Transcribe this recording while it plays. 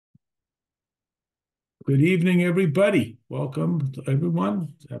Good evening, everybody. Welcome to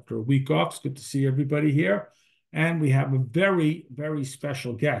everyone. After a week off, it's good to see everybody here. And we have a very, very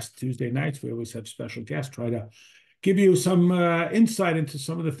special guest. Tuesday nights, we always have special guests. Try to give you some insight into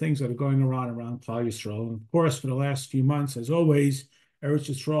some of the things that are going around Klal Yisrael. And of course, for the last few months, as always, Eretz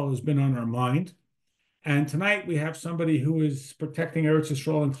Yisrael has been on our mind. And tonight we have somebody who is protecting Eretz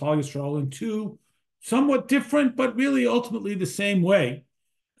Yisrael and Klal Yisrael in two somewhat different, but really ultimately the same way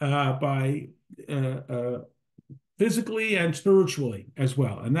by uh, uh, physically and spiritually as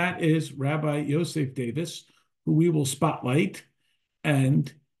well. And that is Rabbi Yosef Davis, who we will spotlight.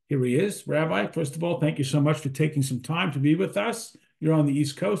 And here he is. Rabbi, first of all, thank you so much for taking some time to be with us. You're on the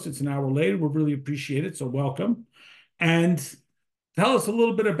East Coast. It's an hour later. We really appreciate it. So welcome. And tell us a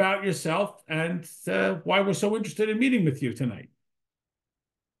little bit about yourself and why we're so interested in meeting with you tonight.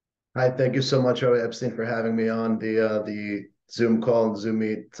 Hi, thank you so much, Roy Epstein, for having me on the Zoom call and Zoom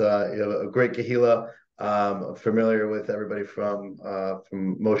meet. You have a great kahila. I'm familiar with everybody from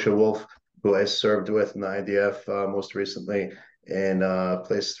Moshe Wolf, who I served with in the IDF most recently in a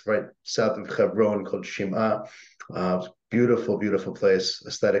place right south of Hebron called Shim'a. Beautiful, beautiful place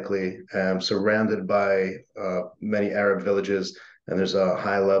aesthetically, surrounded by many Arab villages, and there's a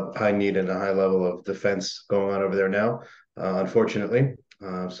high need and a high level of defense going on over there now, unfortunately.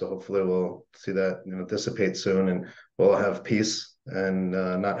 So hopefully we'll see that dissipate soon, and we'll have peace and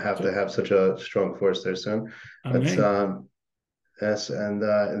not have to So, have such a strong force there soon. But Amen. yes, and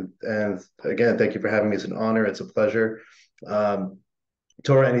again, thank you for having me. It's an honor. It's a pleasure. Um,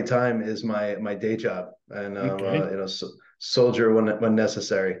 Torahanytime is my day job, and Okay. soldier when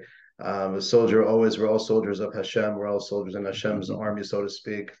necessary. A soldier always. We're all soldiers of Hashem. We're all soldiers in Hashem's army, so to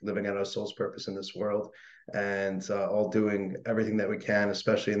speak, living out our soul's purpose in this world, and all doing everything that we can,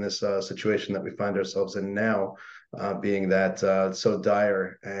 especially in this situation that we find ourselves in now, being that it's so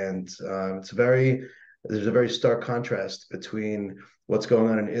dire, and there's a very stark contrast between what's going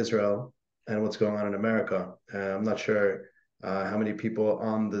on in Israel and what's going on in America. I'm not sure how many people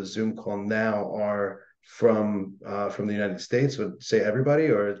on the Zoom call now are from the United States? Would say everybody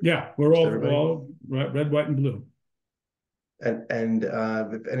or Yeah, we're most all everybody? all red, white, and blue. And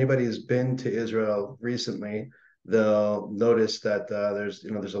if anybody has been to Israel recently, they'll notice that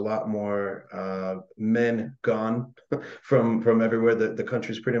there's a lot more men gone from everywhere. The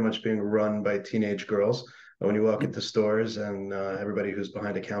country's pretty much being run by teenage girls. And when you walk into stores and everybody who's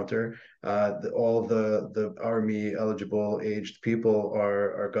behind a counter, all the army eligible aged people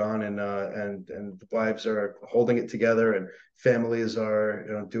are gone, and the wives are holding it together, and families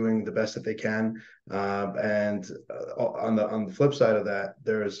are doing the best that they can. And on the flip side of that,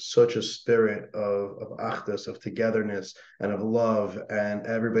 there is such a spirit of achdus, of togetherness, and of love, and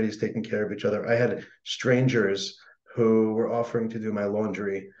everybody's taking care of each other. I had strangers who were offering to do my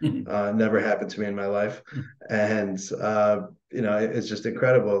laundry. Never happened to me in my life, and it's just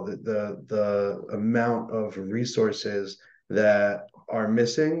incredible the amount of resources that are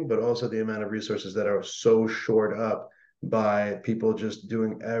missing, but also the amount of resources that are so shored up by people just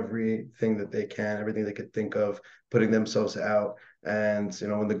doing everything that they can, everything they could think of, putting themselves out. And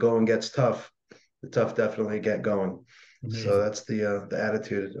when the going gets tough, the tough definitely get going. So Amazing. that's the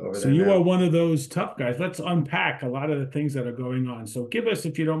attitude over So there you are now. one of those tough guys. Let's unpack a lot of the things that are going on. So give us,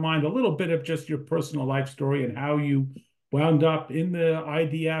 if you don't mind, a little bit of just your personal life story and how you wound up in the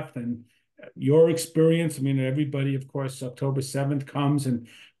IDF and your experience. I mean, everybody, of course, October 7th comes, and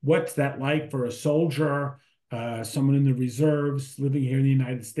what's that like for a soldier, someone in the reserves living here in the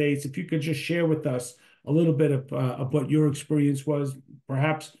United States? If you could just share with us a little bit of what your experience was,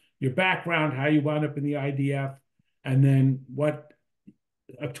 perhaps your background, how you wound up in the IDF, and then what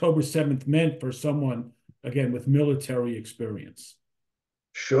October 7th meant for someone, again, with military experience.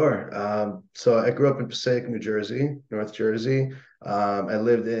 Sure. So I grew up in Passaic, New Jersey, North Jersey. I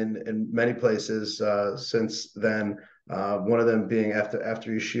lived in many places since then. One of them being after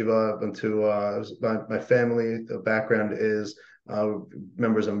yeshiva. Went to my family. The background is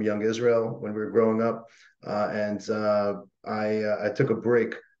members of Young Israel when we were growing up, and I took a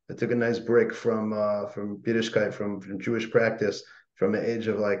break. I took a nice break from Yiddishkeit, from Jewish practice, from the age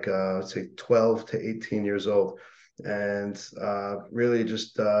of like say 12 to 18 years old, and really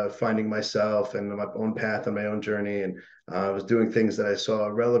just finding myself and my own path and my own journey. And I was doing things that I saw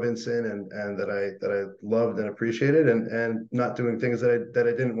relevance in, and that I loved and appreciated, and not doing things that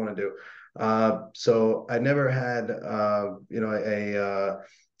I didn't want to do. So I never had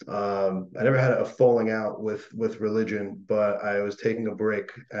I never had a falling out with religion, but I was taking a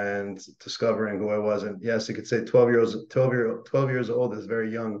break and discovering who I was. And yes, you could say 12 years old is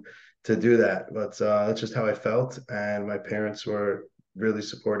very young to do that, but that's just how I felt. And my parents were really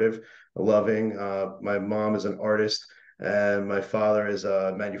supportive, loving. My mom is an artist, and my father is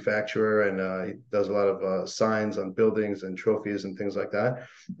a manufacturer, and he does a lot of signs on buildings and trophies and things like that.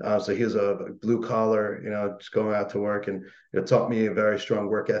 So he's a blue collar, just going out to work, and it taught me a very strong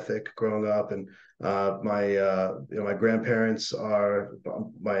work ethic growing up. And my grandparents are,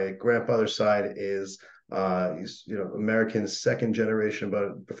 my grandfather's side is he's American second generation,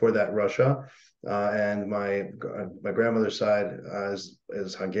 but before that Russia. And my grandmother's side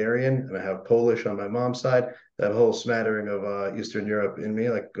is Hungarian, and I have Polish on my mom's side. I have a whole smattering of Eastern Europe in me,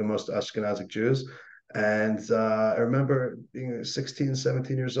 like most Ashkenazic Jews. And I remember being 16,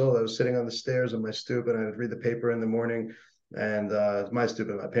 17 years old. I was sitting on the stairs on my stoop, and I would read the paper in the morning, and my stoop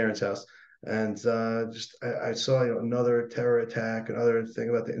at my parents' house. And I saw another terror attack, another thing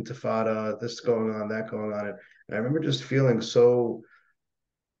about the Intifada, this going on, that going on, and I remember just feeling so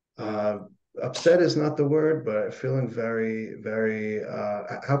uh, upset is not the word, but feeling very, very.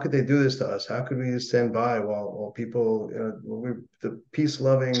 How could they do this to us? How could we stand by while people, we the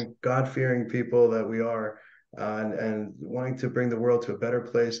peace-loving, God-fearing people that we are, and wanting to bring the world to a better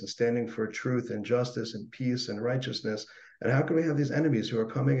place and standing for truth and justice and peace and righteousness. And how can we have these enemies who are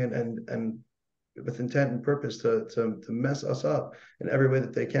coming in and with intent and purpose to mess us up in every way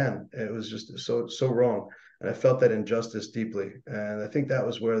that they can? It was just so wrong, and I felt that injustice deeply. And I think that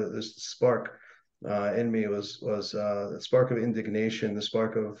was where this spark in me was the spark of indignation, the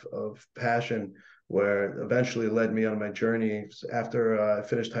spark of passion, where eventually led me on my journey. After I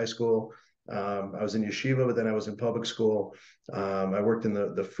finished high school, I was in yeshiva, but then I was in public school. I worked in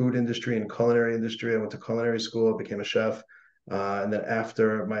the food industry and culinary industry. I went to culinary school, became a chef. And then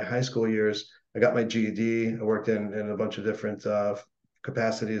after my high school years, I got my GED. I worked in a bunch of different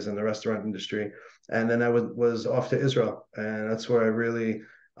capacities in the restaurant industry. And then I was off to Israel. And that's where I really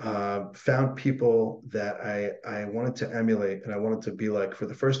found people that I wanted to emulate and I wanted to be like. For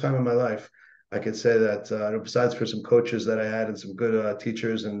the first time in my life, I could say that besides for some coaches that I had and some good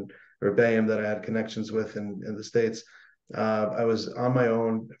teachers and rebbeim that I had connections with in the States, I was on my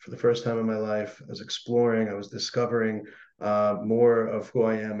own for the first time in my life. I was exploring, I was discovering more of who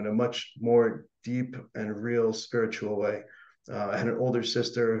I am in a much more deep and real spiritual way. I had an older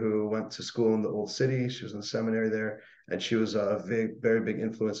sister who went to school in the old city. She was in the seminary there, and she was a very big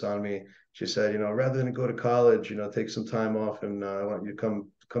influence on me. She said, rather than go to college, take some time off, and I want you to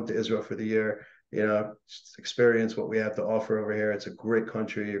come to Israel for the year. Just experience what we have to offer over here. It's a great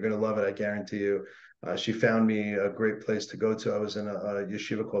country. You're going to love it. I guarantee you. She found me a great place to go to. I was in a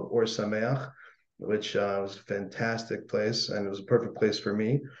yeshiva called Or Sameach, which was a fantastic place, and it was a perfect place for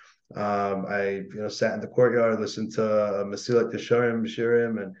me. I sat in the courtyard, listened to Masilat Yesharim,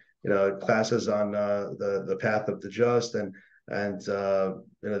 Shirim, and classes on the path of the just, and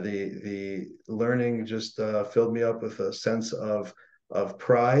the learning just filled me up with a sense of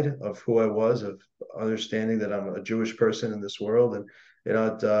pride of who I was, of understanding that I'm a Jewish person in this world. And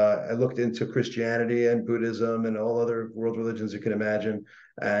I looked into Christianity and Buddhism and all other world religions you can imagine,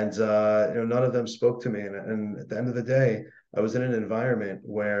 and none of them spoke to me. And at the end of the day, I was in an environment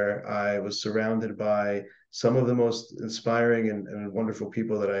where I was surrounded by some of the most inspiring and wonderful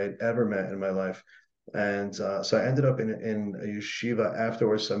people that I had ever met in my life. And so I ended up in a yeshiva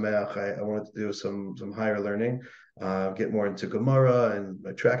afterwards. Sameach. I wanted to do some higher learning, get more into Gemara and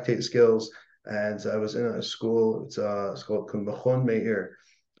my tractate skills. And I was in a school. It's called Machon Meir,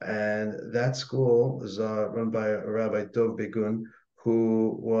 and that school was run by Rabbi Dov Begun,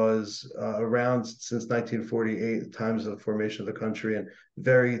 who was around since 1948, the times of the formation of the country, and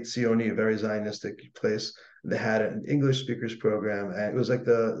very Tzioni, very Zionistic place. They had an English speakers program, and it was like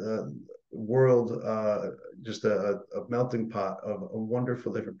the world, just a melting pot of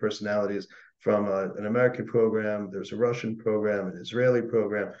wonderful different personalities from an American program. There's a Russian program, an Israeli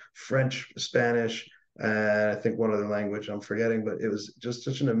program, French, Spanish, and I think one other language I'm forgetting, but it was just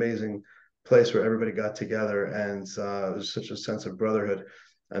such an amazing place where everybody got together, and it was such a sense of brotherhood.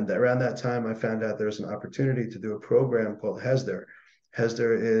 And around that time, I found out there was an opportunity to do a program called Hesder.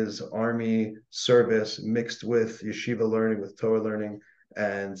 Hesder is army service mixed with yeshiva learning, with Torah learning,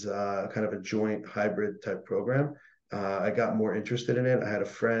 and kind of a joint hybrid type program. I got more interested in it. I had a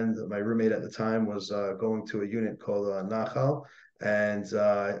friend, my roommate at the time was going to a unit called Nachal, and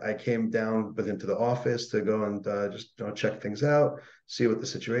I came down with him to the office to go and just check things out, see what the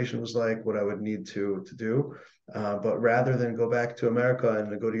situation was like, what I would need to do. But rather than go back to America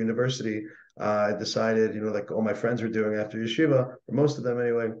and go to university, I decided, like all my friends were doing after yeshiva, or most of them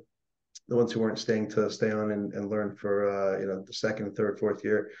anyway, the ones who weren't staying on and learn for the second, third, fourth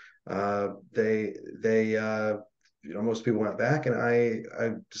year, they most people went back, and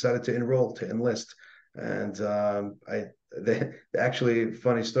I decided to enroll, to enlist. And they actually,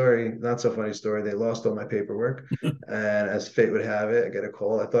 funny story, not so funny story. They lost all my paperwork, and as fate would have it, I get a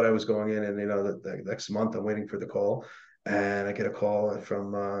call. I thought I was going in, and the next month I'm waiting for the call, and I get a call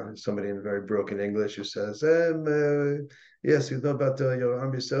from somebody in very broken English who says, "Yes, you know about your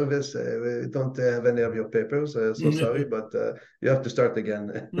army service. We don't have any of your papers. So sorry, but you have to start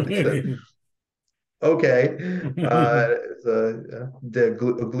again." Okay. It's a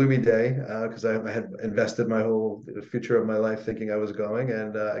gloomy day because I had invested my whole future of my life thinking I was going,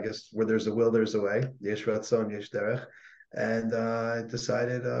 and I guess where there's a will, there's a way. Yesh ratzon, yesh derech. And I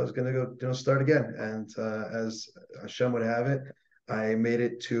decided I was going to go, start again. And as Hashem would have it, I made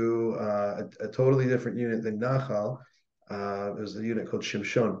it to a totally different unit than Nachal. It was a unit called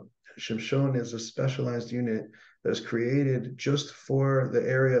Shimshon. Shimshon is a specialized unit that was created just for the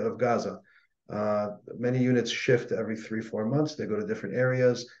area of Gaza. Many units shift every 3-4 months. They go to different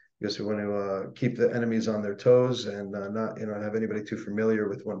areas because we want to keep the enemies on their toes and not have anybody too familiar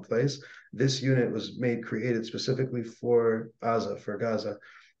with one place. This unit was created specifically for Gaza,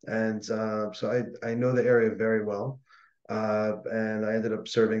 and so I know the area very well. And I ended up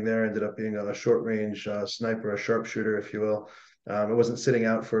serving there. Ended up being a short range sniper, a sharpshooter, if you will. I wasn't sitting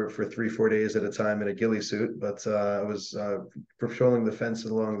out for 3-4 days at a time in a ghillie suit, but I was patrolling the fence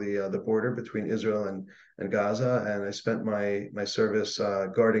along the border between Israel and Gaza, and I spent my service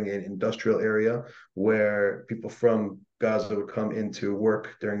guarding an industrial area where people from Gaza would come into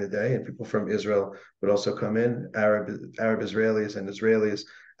work during the day, and people from Israel would also come in, Arab Israelis and Israelis.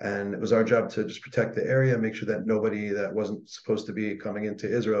 And it was our job to just protect the area, make sure that nobody that wasn't supposed to be coming into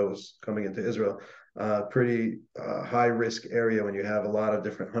Israel was coming into Israel. Pretty high risk area when you have a lot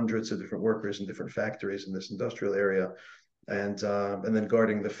of hundreds of different workers in different factories in this industrial area, and then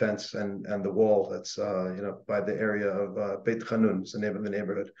guarding the fence and the wall that's by the area of Beit Hanun, is the name of the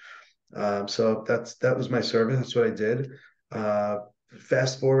neighborhood. So that was my service. That's what I did.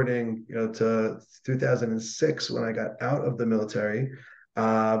 Fast forwarding, to 2006 when I got out of the military.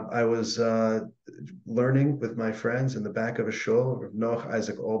 I was learning with my friends in the back of a shul, Noach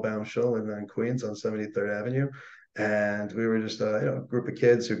Isaac Allbaum shul in Queens on 73rd Avenue. And we were just a group of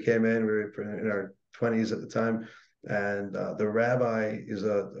kids who came in. We were in our 20s at the time. And the rabbi is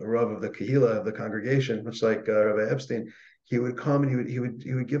a rav of the kahila, of the congregation, much like Rabbi Epstein. He would come and he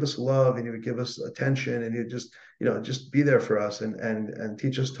would give us love, and he would give us attention, and he'd just be there for us and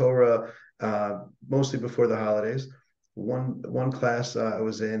teach us Torah, mostly before the holidays. One class I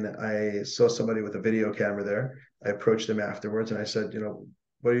was in, I saw somebody with a video camera there. I approached him afterwards and I said,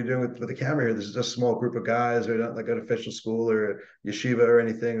 what are you doing with the camera here? This is just a small group of guys. We're not like an official school or yeshiva or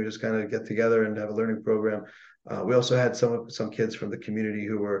anything. We just kind of get together and have a learning program. We also had some kids from the community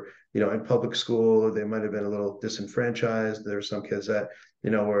who were, in public school. They might have been a little disenfranchised. There were some kids that,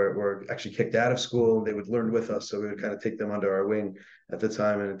 were actually kicked out of school. They would learn with us. So we would kind of take them under our wing at the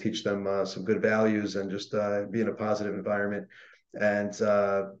time and teach them some good values and just be in a positive environment. And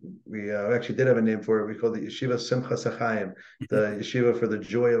we actually did have a name for it. We called it Yeshiva Simcha Sachayim, the yeshiva for the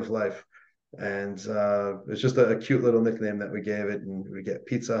joy of life. And it's just a cute little nickname that we gave it, and we get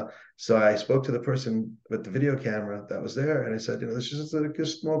pizza. So I spoke to the person with the video camera that was there, and I said, this is just a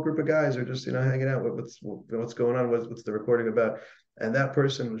small group of guys who are just, hanging out. What's going on? What's the recording about? And that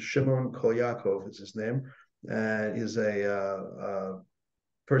person was Shimon Kolyakov, is his name, and he's a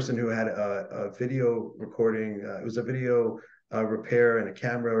person who had a video recording. It was a video repair and a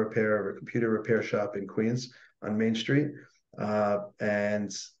camera repair of a computer repair shop in Queens on Main Street,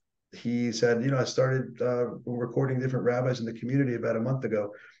 and he said, I started recording different rabbis in the community about a month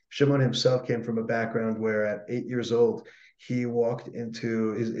ago. Shimon himself came from a background where at 8 years old, he walked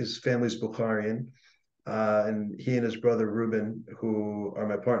into his family's Bukharian, and he and his brother Reuben, who are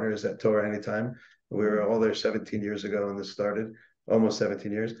my partners at Torahanytime, we were all there 17 years ago when this started, almost 17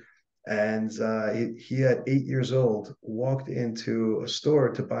 years. And he at 8 years old, walked into a store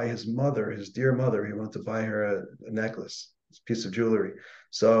to buy his dear mother, he wanted to buy her a necklace, a piece of jewelry.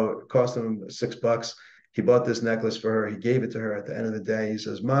 So it cost him $6. He bought this necklace for her. He gave it to her at the end of the day. He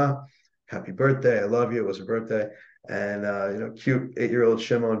says, "Ma, happy birthday. I love you." It was her birthday. And, cute 8-year-old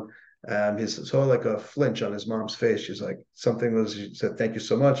Shimon, he saw like a flinch on his mom's face. She said, "Thank you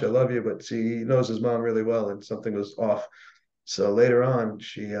so much. I love you." But see, he knows his mom really well, and something was off. So later on,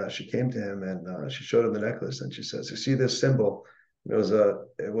 she came to him and she showed him the necklace, and she says, "You see this symbol?" It was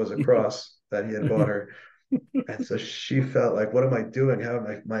a cross that he had bought her. And so she felt like, what am I doing? How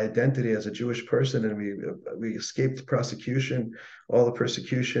am my identity as a Jewish person? And we escaped prosecution, all the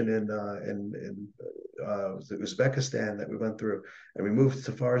persecution in was it Uzbekistan that we went through, and we moved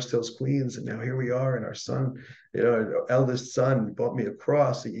to Forest Hills, Queens, and now here we are. And our son, our eldest son, bought me a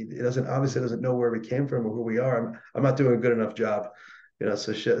cross. He doesn't obviously doesn't know where we came from or who we are. I'm not doing a good enough job,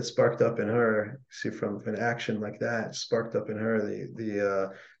 so shit sparked up in her. See, from an action like that, sparked up in her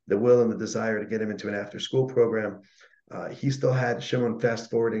the will and the desire to get him into an after school program. He still had Shimon,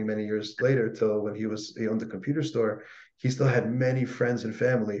 fast forwarding many years later till when he owned a computer store. He still had many friends and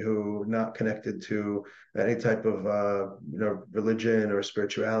family who not connected to any type of religion or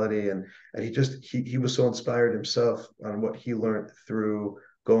spirituality, and he was so inspired himself on what he learned through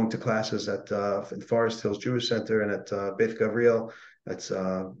going to classes at Forest Hills Jewish Center and at Beth Gavriel. That's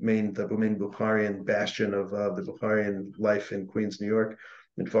the main Bukharian bastion of the Bukharian life in Queens, New York,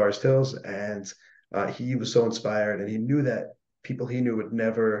 in Forest Hills. And he was so inspired, and he knew that people he knew would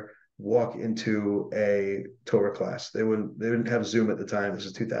never walk into a Torah class. They didn't have Zoom at the time. This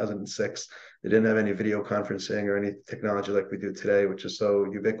is 2006. They didn't have any video conferencing or any technology like we do today, which is so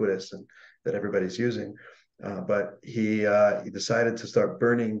ubiquitous and that everybody's using. But he decided to start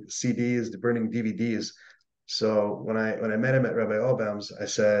burning CDs, burning DVDs. So when I met him at Rabbi Albaum's, I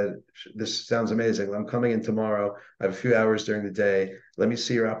said, "This sounds amazing. I'm coming in tomorrow. I have a few hours during the day. Let me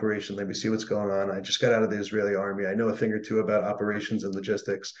see your operation. Let me see what's going on. I just got out of the Israeli army. I know a thing or two about operations and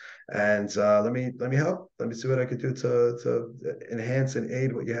logistics, and let me help. Let me see what I could do to enhance and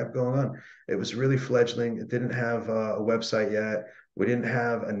aid what you have going on." It was really fledgling. It didn't have a website yet. We didn't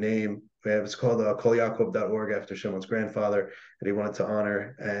have a name. It's called kolyakov.org after Shimon's grandfather that he wanted to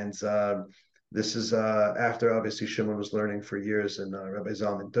honor. And this is after obviously Shimon was learning for years, and Rabbi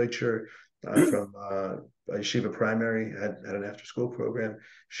Zalman Deutscher from Yeshiva Primary had an after school program.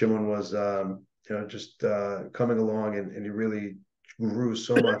 Shimon was just coming along, and he really grew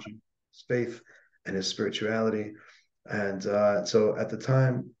so much in his faith and his spirituality. And so at the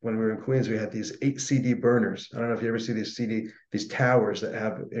time when we were in Queens, we had these 8 CD burners. I don't know if you ever see these towers that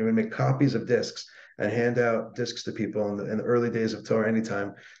have, and we make copies of discs and hand out discs to people in the early days of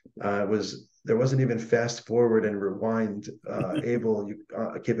Torahanytime. There wasn't even fast forward and rewind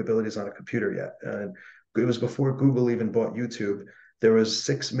capabilities on a computer yet. And it was before Google even bought YouTube. There was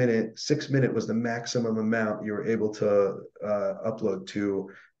 6 minute. 6 minute was the maximum amount you were able to upload to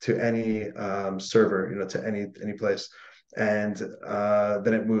any server, to any place. And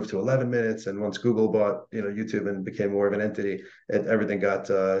then it moved to 11 minutes. And once Google bought, YouTube and became more of an entity, everything got,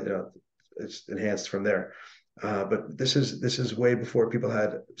 it's enhanced from there. But this is way before people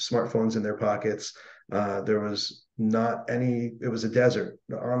had smartphones in their pockets. There was not any, it was a desert.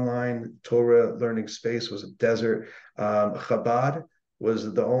 The online Torah learning space was a desert. Chabad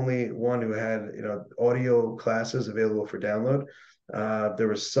was the only one who had, audio classes available for download. There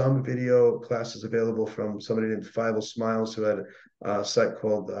was some video classes available from somebody named Fievel Smiles, who had a site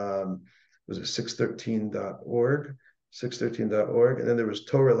called, was it 613.org? 613.org. And then there was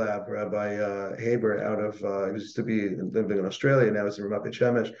Torah Lab, Rabbi Haber out of, he used to be living in Australia, now he's in Ramat Beit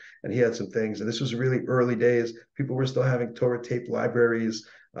Shemesh, and he had some things. And this was really early days. People were still having Torah tape libraries.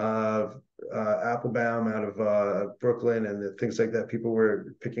 Applebaum out of Brooklyn and things like that people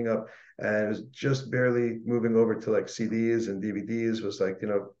were picking up, and it was just barely moving over to like CDs and DVDs. Was like,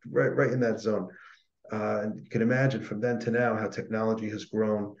 right in that zone. And you can imagine from then to now how technology has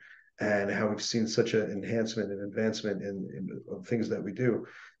grown and how we've seen such an enhancement and advancement in things that we do.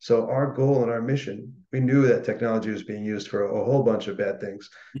 So our goal and our mission, we knew that technology was being used for a whole bunch of bad things,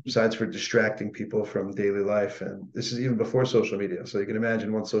 besides for distracting people from daily life. And this is even before social media. So you can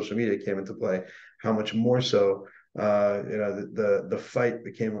imagine once social media came into play, how much more so the fight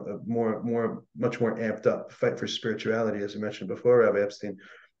became much more amped up. The fight for spirituality, as you mentioned before, Rabbi Epstein,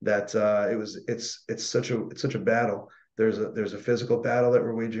 that it's such a battle. There's a physical battle that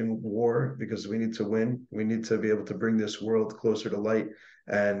we're waging war because we need to win. We need to be able to bring this world closer to light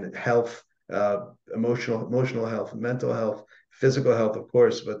and health, emotional health, mental health, physical health, of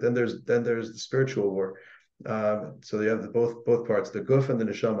course. But then there's the spiritual war. So you have both parts, the guf and the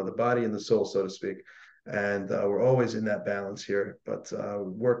neshama, the body and the soul, so to speak. And we're always in that balance here, but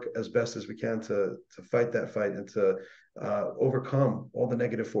work as best as we can to fight that fight and to overcome all the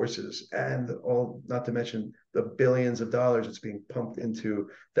negative forces, and all, not to mention the billions of dollars that's being pumped into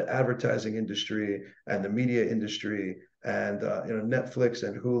the advertising industry and the media industry, and Netflix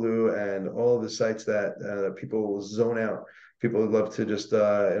and Hulu and all of the sites that people will zone out. People would love to just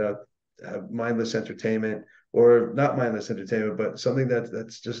have mindless entertainment, or not mindless entertainment, but something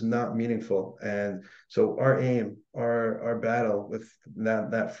that's just not meaningful. And so our aim, our battle with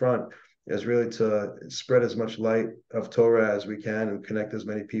that front is really to spread as much light of Torah as we can and connect as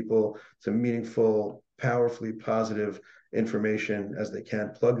many people to meaningful, powerfully positive information as they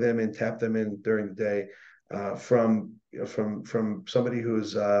can, plug them in, tap them in during the day, from somebody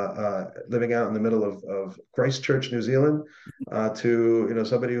who's living out in the middle of Christchurch, New Zealand, to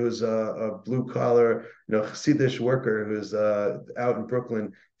somebody who's a blue collar Hasidic worker who's out in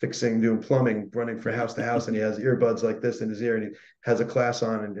Brooklyn doing plumbing, running from house to house, and he has earbuds like this in his ear, and he has a class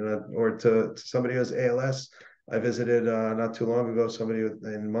on, and or to somebody who has ALS. I visited not too long ago somebody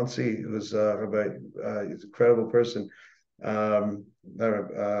in Muncie who's he's an incredible person. Um,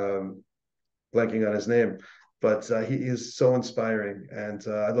 blanking on his name, but he is so inspiring. And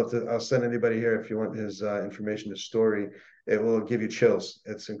I'd love to. I'll send anybody here if you want his information, his story. It will give you chills.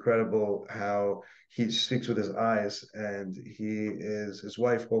 It's incredible how he speaks with his eyes, and his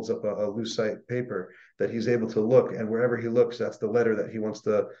wife holds up a lucite paper that he's able to look, and wherever he looks, that's the letter that he wants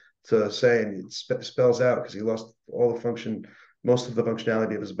to say, and it spells out because he lost all the function, most of the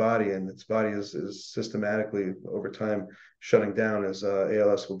functionality of his body, and its body is systematically over time shutting down, as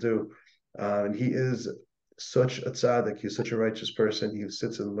ALS will do. And he is such a tzaddik. He's such a righteous person. He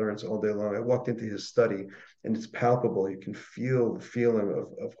sits and learns all day long. I walked into his study, and it's palpable. You can feel the feeling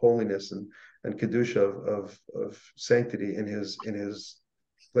of holiness and kedusha of sanctity in his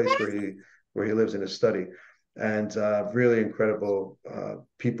place where he lives in his study, and really incredible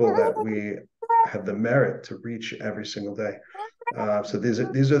people that we have the merit to reach every single day. So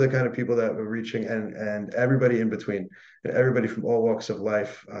these are the kind of people that we're reaching, and everybody in between, everybody from all walks of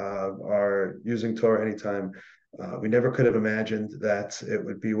life are using Torahanytime. We never could have imagined that it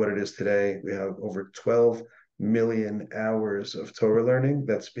would be what it is today. We have over 12 million hours of Torah learning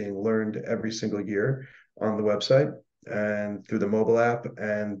that's being learned every single year on the website and through the mobile app.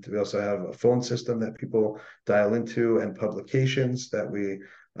 And we also have a phone system that people dial into, and publications that we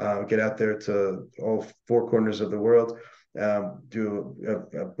get out there to all four corners of the world. Do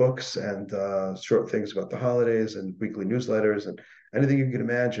books and short things about the holidays and weekly newsletters and anything you can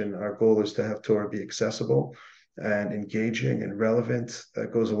imagine. Our goal is to have Torah be accessible and engaging and relevant.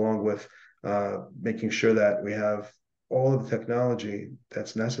 That goes along with making sure that we have all of the technology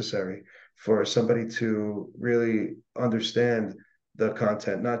that's necessary for somebody to really understand the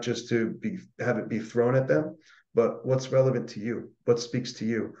content, not just to have it be thrown at them, but what's relevant to you, what speaks to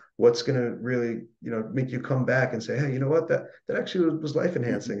you, what's going to really make you come back and say, hey, you know what, that actually was life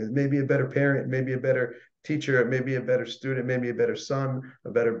enhancing. It may be a better parent, maybe a better teacher, maybe a better student, maybe a better son,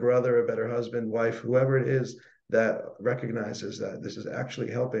 a better brother, a better husband, wife, whoever it is that recognizes that this is actually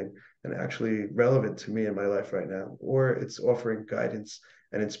helping and actually relevant to me in my life right now, or it's offering guidance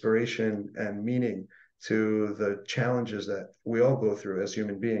and inspiration and meaning to the challenges that we all go through as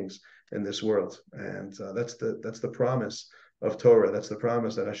human beings in this world. And that's the promise of Torah. That's the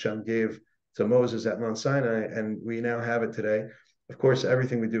promise that Hashem gave to Moses at Mount Sinai, and we now have it today. Of course,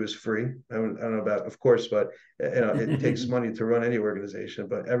 everything we do is free. I don't know about, of course, but it takes money to run any organization.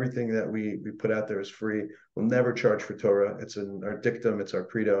 But everything that we put out there is free. We'll never charge for Torah. It's in our dictum. It's our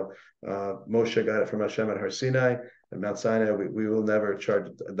credo. Moshe got it from Hashem at Har Sinai. At Mount Sinai, we will never charge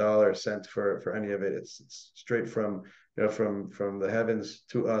a dollar, a cent for any of it. It's straight from from the heavens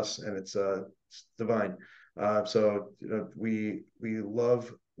to us, and it's divine. So we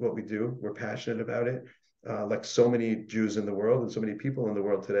love what we do. We're passionate about it. Like so many Jews in the world and so many people in the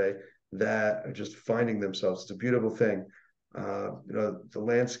world today that are just finding themselves. It's a beautiful thing. The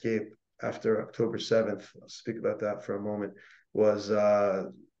landscape after October 7th, I'll speak about that for a moment, was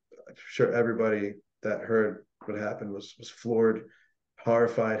I'm sure everybody that heard what happened was floored,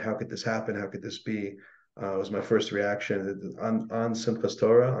 horrified. How could this happen? How could this be? Was my first reaction on Simchas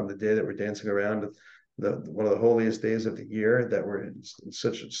Torah, on the day that we're dancing around one of the holiest days of the year, that we're in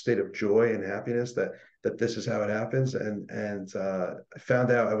such a state of joy and happiness that this is how it happens. And I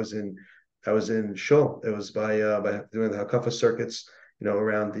found out I was in Shul. It was by doing the Hakafa circuits,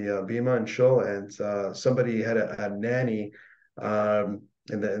 around the Bima and Shul, and somebody had a nanny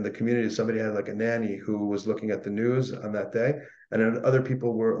in the community. Somebody had like a nanny who was looking at the news on that day, and then other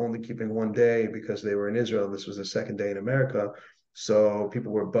people were only keeping one day because they were in Israel. This was the second day in America. So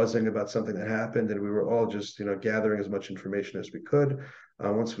people were buzzing about something that happened, and we were all just, gathering as much information as we could.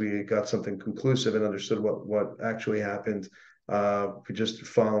 Once we got something conclusive and understood what actually happened, we just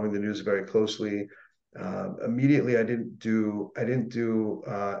following the news very closely. Immediately, I didn't do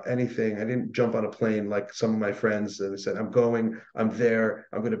anything. I didn't jump on a plane like some of my friends, and they said, I'm I'm there,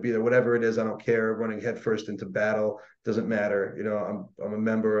 I'm going to be there, whatever it is, I don't care. Running headfirst into battle doesn't matter. I'm a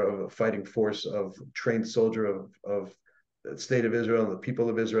member of a fighting force, of trained soldier of the state of Israel and the people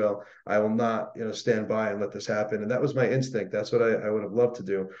of Israel. I will not, stand by and let this happen. And that was my instinct. That's what I would have loved to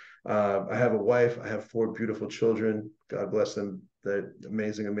do. I have a wife. I have four beautiful children. God bless them They're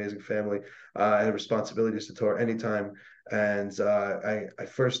amazing, amazing family. I had responsibilities to Torahanytime, and I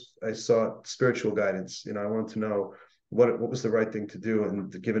first I sought spiritual guidance. I wanted to know what was the right thing to do,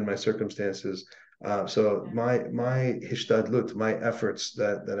 and given my circumstances. So my hishtadlut, my efforts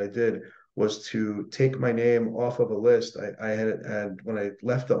that I did was to take my name off of a list. I had when I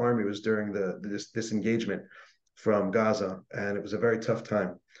left the army, it was during this disengagement from Gaza, and it was a very tough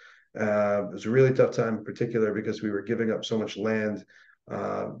time. It was a really tough time, in particular, because we were giving up so much land,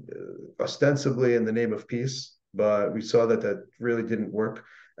 uh, ostensibly in the name of peace, but we saw that that really didn't work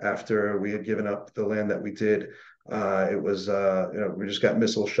after we had given up the land that we did. It was, we just got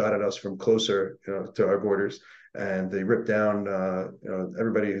missiles shot at us from closer, to our borders, and they ripped down,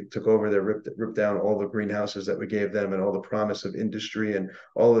 everybody who took over there ripped down all the greenhouses that we gave them and all the promise of industry and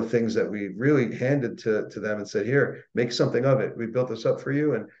all the things that we really handed to them and said, here, make something of it. We built this up for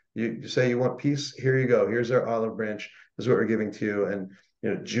you, and you say you want peace. Here you go. Here's our olive branch. This is what we're giving to you.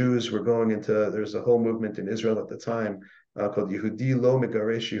 And Jews were going into. There's a whole movement in Israel at the time called Yehudi Lo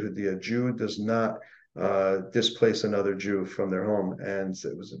Megaresh Yehudi. A Jew does not displace another Jew from their home, and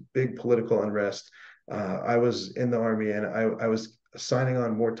it was a big political unrest. I was in the army, and I was signing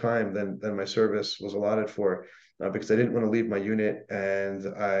on more time than my service was allotted for. Because I didn't want to leave my unit, and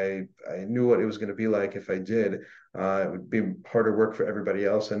I knew what it was going to be like if I did. It would be harder work for everybody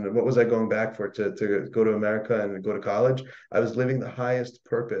else. And what was I going back for? To go to America and go to college? I was living the highest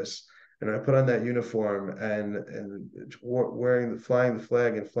purpose. And I put on that uniform and flying the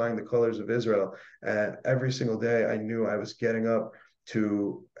flag and flying the colors of Israel. And every single day, I knew I was getting up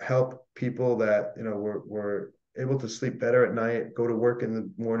to help people that were able to sleep better at night, go to work in the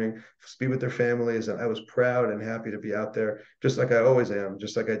morning, be with their families. And I was proud and happy to be out there, just like I always am,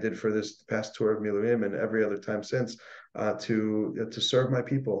 just like I did for this past tour of Miluim and every other time since, to serve my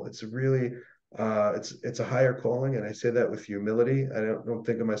people. It's really, it's a higher calling. And I say that with humility. I don't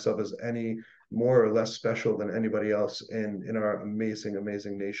think of myself as any more or less special than anybody else in our amazing,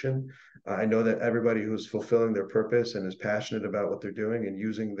 amazing nation. I know that everybody who's fulfilling their purpose and is passionate about what they're doing and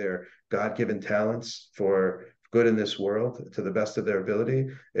using their God-given talents for good in this world to the best of their ability,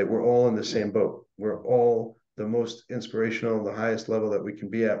 we're all in the same boat. We're all the most inspirational, the highest level that we can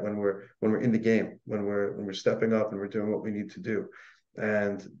be at when we're in the game, when we're stepping up and we're doing what we need to do.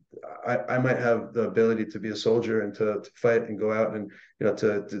 And I might have the ability to be a soldier and to fight and go out and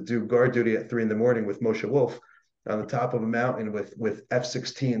to do guard duty at 3 a.m. with Moshe Wolf on the top of a mountain with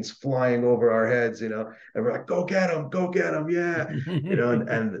F-16s flying over our heads, and we're like, go get them, yeah,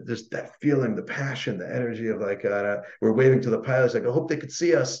 and just that feeling, the passion, the energy of like, we're waving to the pilots, like, I hope they could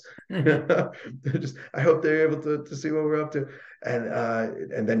see us. I hope they're able to see what we're up to,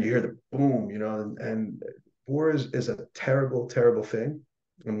 and then you hear the boom, and war is a terrible, terrible thing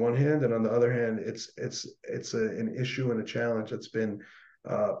on one hand, and on the other hand, it's an issue and a challenge that's been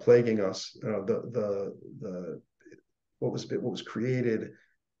plaguing us. The what was created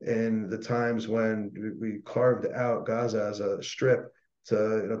in the times when we carved out Gaza as a strip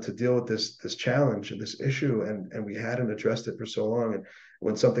to deal with this challenge and this issue, and we hadn't addressed it for so long. And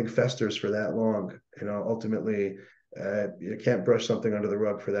when something festers for that long, ultimately you can't brush something under the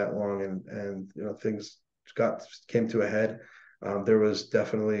rug for that long, and things came to a head. There was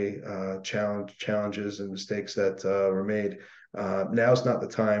definitely challenges and mistakes that were made. Now's not the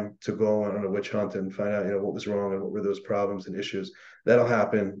time to go on a witch hunt and find out, what was wrong and what were those problems and issues. That'll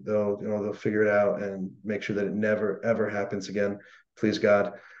happen. They'll figure it out and make sure that it never ever happens again. Please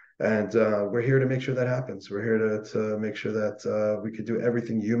God. And we're here to make sure that happens. We're here to make sure that we could do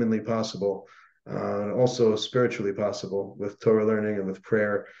everything humanly possible, and also spiritually possible with Torah learning and with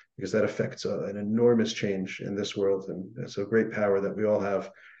prayer, because that affects an enormous change in this world. And it's a great power that we all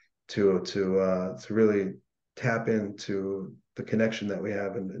have to really tap into the connection that we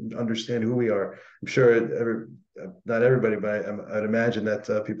have and understand who we are. I'm sure not everybody, but I'd imagine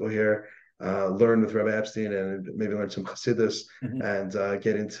that people here learn with Rabbi Epstein and maybe learn some Chassidus and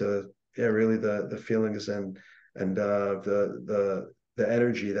get into really the feelings and the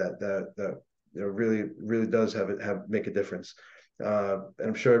energy that really really does have make a difference. And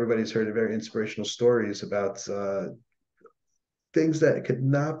I'm sure everybody's heard very inspirational stories about things that could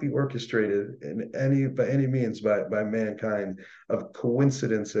not be orchestrated by any means by mankind, of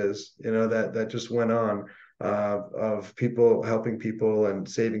coincidences, that just went on, of people helping people and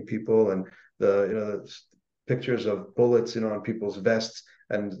saving people, and the pictures of bullets, on people's vests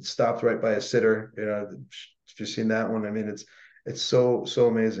and stopped right by a sitter. If you've seen that one, I mean, it's so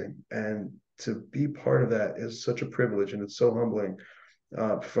amazing, and to be part of that is such a privilege, and it's so humbling.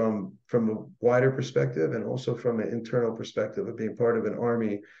 from a wider perspective and also from an internal perspective of being part of an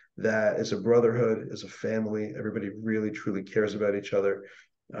army that is a brotherhood, is a family. Everybody really truly cares about each other.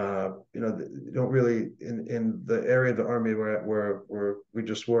 You don't really in the area of the army where we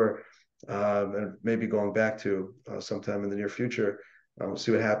just were, and maybe going back to sometime in the near future. We'll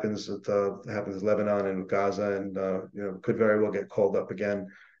see what happens in Lebanon and Gaza, and could very well get called up again.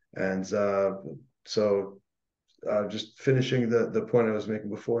 And so just finishing the point I was making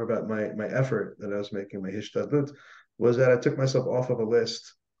before about my effort that I was making, my hishtadlut, was that I took myself off of a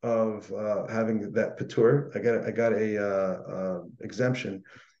list of having that patur. I got a exemption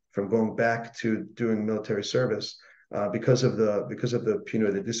from going back to doing military service because of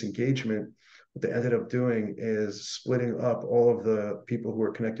the disengagement. What they ended up doing is splitting up all of the people who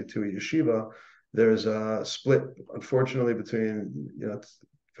were connected to a yeshiva. There's a split, unfortunately, between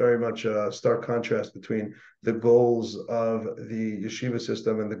very much a stark contrast between the goals of the yeshiva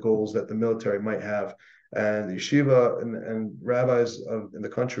system and the goals that the military might have. And the yeshiva and rabbis in the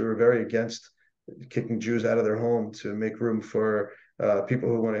country were very against kicking Jews out of their home to make room for people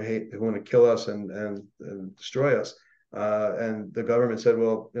who want to hate, who want to kill us and destroy us. And the government said,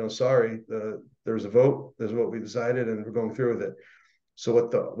 well, sorry, there was a vote. This is what we decided, and we're going through with it. So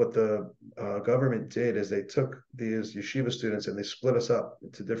what the government did is they took these yeshiva students and they split us up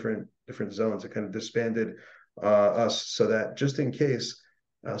into different zones. It kind of disbanded us so that just in case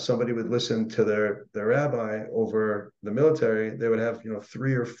somebody would listen to their rabbi over the military, they would have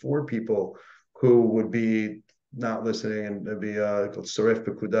 3 or 4 people who would be not listening, and it'd be called Saref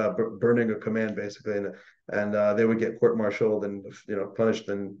Pekuda, burning a command basically, and they would get court-martialed and punished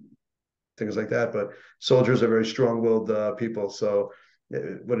and things like that. But soldiers are very strong-willed people, so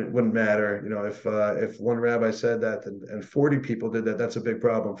it wouldn't matter. If one rabbi said that and 40 people did that, that's a big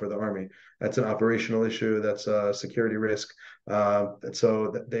problem for the army. That's an operational issue. That's a security risk. And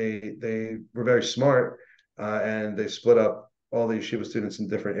so they were very smart, and they split up all the yeshiva students in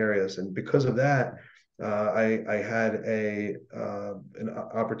different areas. And because of that, I had an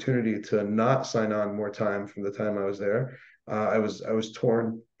opportunity to not sign on more time from the time I was there. I was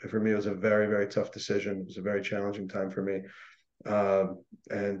torn. For me, it was a very, very tough decision. It was a very challenging time for me.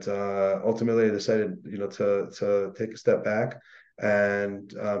 And ultimately I decided, to take a step back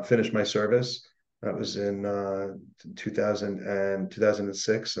and finish my service. That was in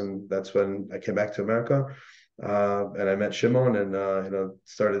 2006, and that's when I came back to America. And I met Shimon, and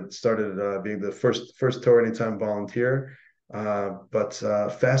started being the first Torahanytime volunteer. But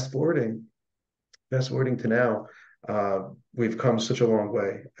fast forwarding to now, we've come such a long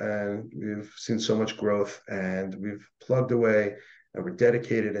way, and we've seen so much growth, and we've plugged away, and we're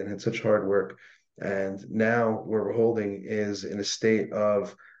dedicated and had such hard work. And now where we're holding is in a state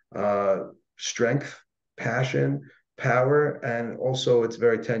of strength, passion, power, and also it's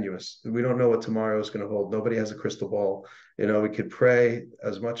very tenuous. We don't know what tomorrow is going to hold. Nobody has a crystal ball. We could pray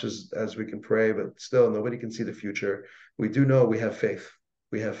as much as we can pray, but still nobody can see the future. We do know we have faith.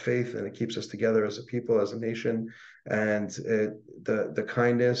 We have faith, and it keeps us together as a people, as a nation. And the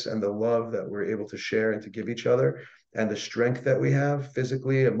kindness and the love that we're able to share and to give each other, and the strength that we have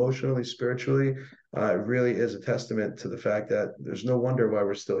physically, emotionally, spiritually, really is a testament to the fact that there's no wonder why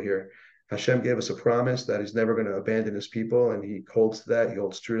we're still here. Hashem gave us a promise that he's never going to abandon his people, and he holds to that. He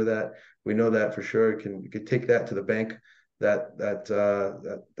holds true to that. We know that for sure. You can take that to the bank, that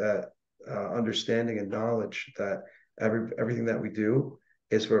understanding and knowledge that everything that we do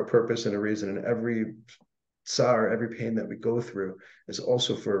is for a purpose and a reason, and every tsar, every pain that we go through is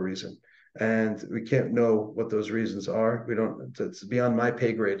also for a reason. And we can't know what those reasons are. We don't. It's beyond my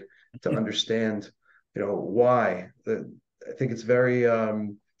pay grade to understand, why. I think it's very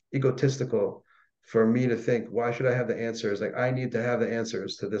egotistical for me to think, why should I have the answers? Like, I need to have the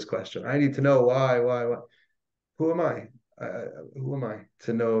answers to this question. I need to know why. Who am I? Who am I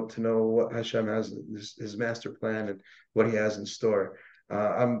to know what Hashem has, his master plan, and what he has in store?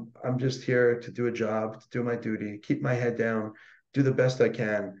 I'm just here to do a job, to do my duty, keep my head down, do the best I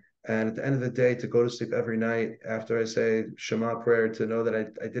can. And at the end of the day, to go to sleep every night after I say Shema prayer, to know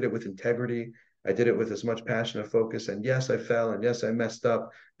that I did it with integrity. I did it with as much passion and focus. And yes, I fell, and yes, I messed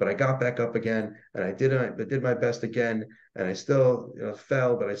up, but I got back up again, and I did my best again. And I still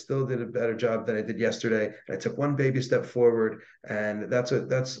fell, but I still did a better job than I did yesterday. And I took one baby step forward, and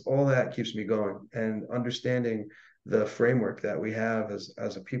that's all that keeps me going. And understanding the framework that we have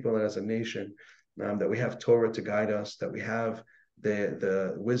as a people and as a nation, that we have Torah to guide us, that we have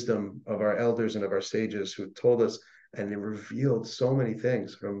the wisdom of our elders and of our sages who told us, and they revealed so many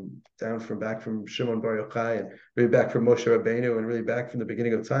things back from Shimon Bar Yochai, and really back from Moshe Rabbeinu, and really back from the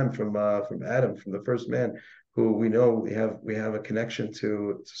beginning of time, from Adam, from the first man. who we know we have a connection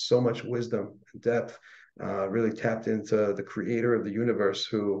to so much wisdom and depth, really tapped into the creator of the universe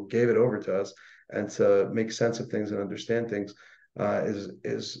who gave it over to us, and to make sense of things and understand things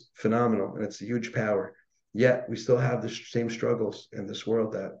is phenomenal, and it's a huge power. Yet we still have the same struggles in this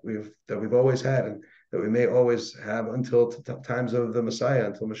world that we've always had, and that we may always have until times of the Messiah,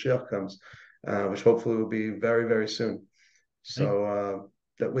 until Mashiach comes, which hopefully will be very, very soon. So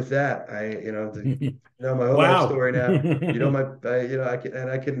that with that, my whole life Wow. story now.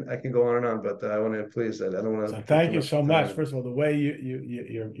 I can go on and on, but I want to please. I don't want So to take too thank you much so much. time. First of all, the way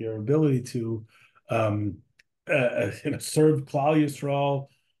your ability to um, serve Klal Yisrael,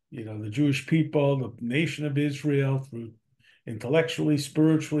 the Jewish people, the nation of Israel, through intellectually,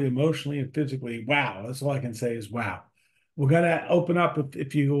 spiritually, emotionally, and physically. Wow, that's all I can say is wow. We're gonna open up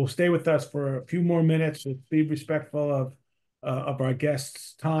if you will stay with us for a few more minutes. So be respectful of our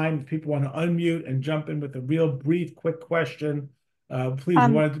guests' time. If people want to unmute and jump in with a real brief, quick question, please. We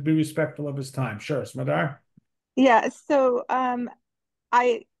Um, wanted to be respectful of his time. Sure, Smadar. yeah, so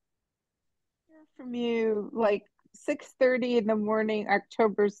I hear from you like 6:30 in the morning,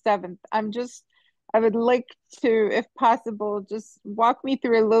 October 7th. I would like to, if possible, just walk me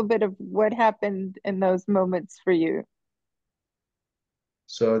through a little bit of what happened in those moments for you.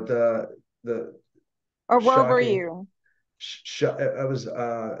 So the Or where were shocking. you? I was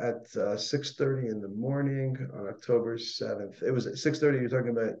at 6:30 in the morning on October 7th. It was at 6:30. You're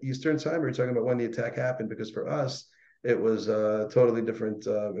talking about Eastern time, or you're talking about when the attack happened? Because for us, it was totally different.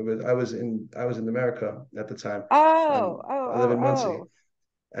 I was in America at the time. Oh, oh, I live oh, in Muncie, oh.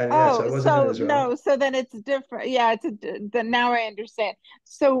 and yes, I Oh, wasn't in so Israel. no, so then it's different. Yeah, then now I understand.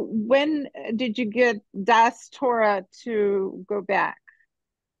 So when did you get Das Torah to go back?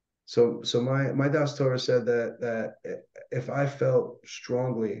 So my Das Torah said that if I felt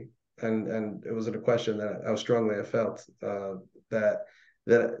strongly, and it wasn't a question, that how strongly I felt, that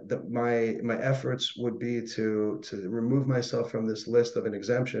my efforts would be to remove myself from this list of an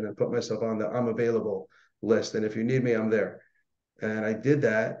exemption and put myself on the I'm available list, and if you need me, I'm there. And I did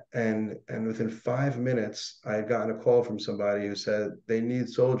that, and within 5 minutes, I had gotten a call from somebody who said they need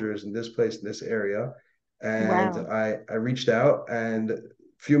soldiers in this place, in this area. And Wow. I reached out, and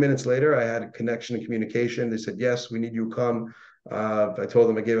a few minutes later, I had a connection and communication. They said, yes, we need you to come. I told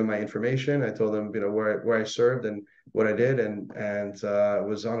them, I gave them my information. I told them, where I served and what I did, and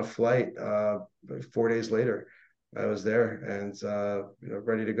was on a flight. 4 days later, I was there, and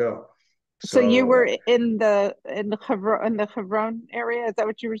ready to go. So you So were in the Hebron area, is that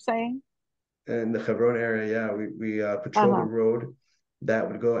what you were saying? in the Hebron area, yeah, we patrolled the Uh-huh. road that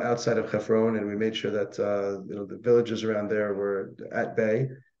would go outside of Hebron, and we made sure that the villages around there were at bay,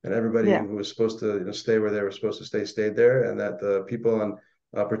 and everybody Yeah. who was supposed to stay where they were supposed to stay stayed there, and that the people on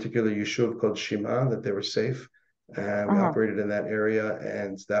a particular yeshuv called Shima, that they were safe, and we Uh-huh. operated in that area,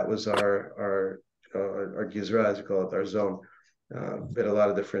 and that was our gizra, as you call it, our zone. We had a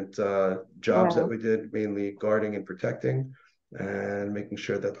lot of different jobs that Wow. we did, mainly guarding and protecting, and making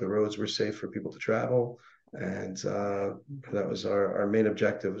sure that the roads were safe for people to travel. And that was our main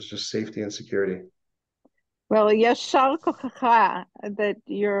objective, was just safety and security. Well, yashar kochacha that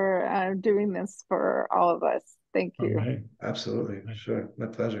you're doing this for all of us. Thank All you. right. Absolutely. Sure. My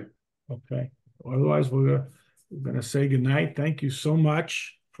pleasure. Okay. Otherwise, we're gonna say goodnight. Thank you so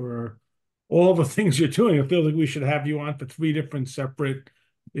much for all the things you're doing. I feel like we should have you on for three different separate,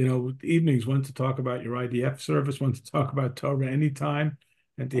 evenings. One to talk about your IDF service, one to talk about Torah anytime,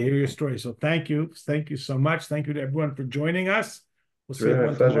 and to hear your story. So thank you. Thank you so much. Thank you to everyone for joining us. We'll It's see really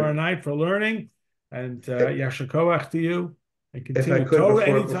my everyone tomorrow pleasure. night for learning. And If, Yasher Koach to you. And if I continue. could, before,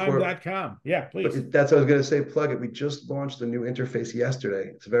 TorahAnytime.com. Yeah, please. but that's what I was going to say. Plug it. We just launched a new interface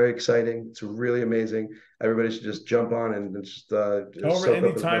yesterday. It's very exciting. It's really amazing. Everybody should just jump on and just soak up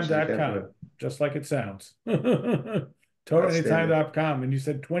as much as you can from it. TorahAnytime.com, just like it sounds. Outstanding. TorahAnytime.com. And you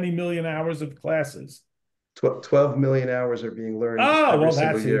said 20 million hours of classes. 12 million hours are being learned Oh, every well,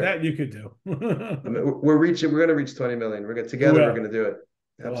 single that year. you could do. I mean, we're going to reach 20 million. We Together, we're will. going to do it.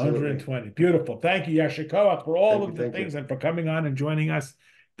 Well, Absolutely. 120. Beautiful. Thank you, Yashikoa, for all Thank you. of the Thank things you. and for coming on and joining us.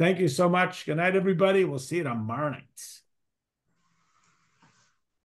 Thank you so much. Good night, everybody. We'll see you tomorrow night.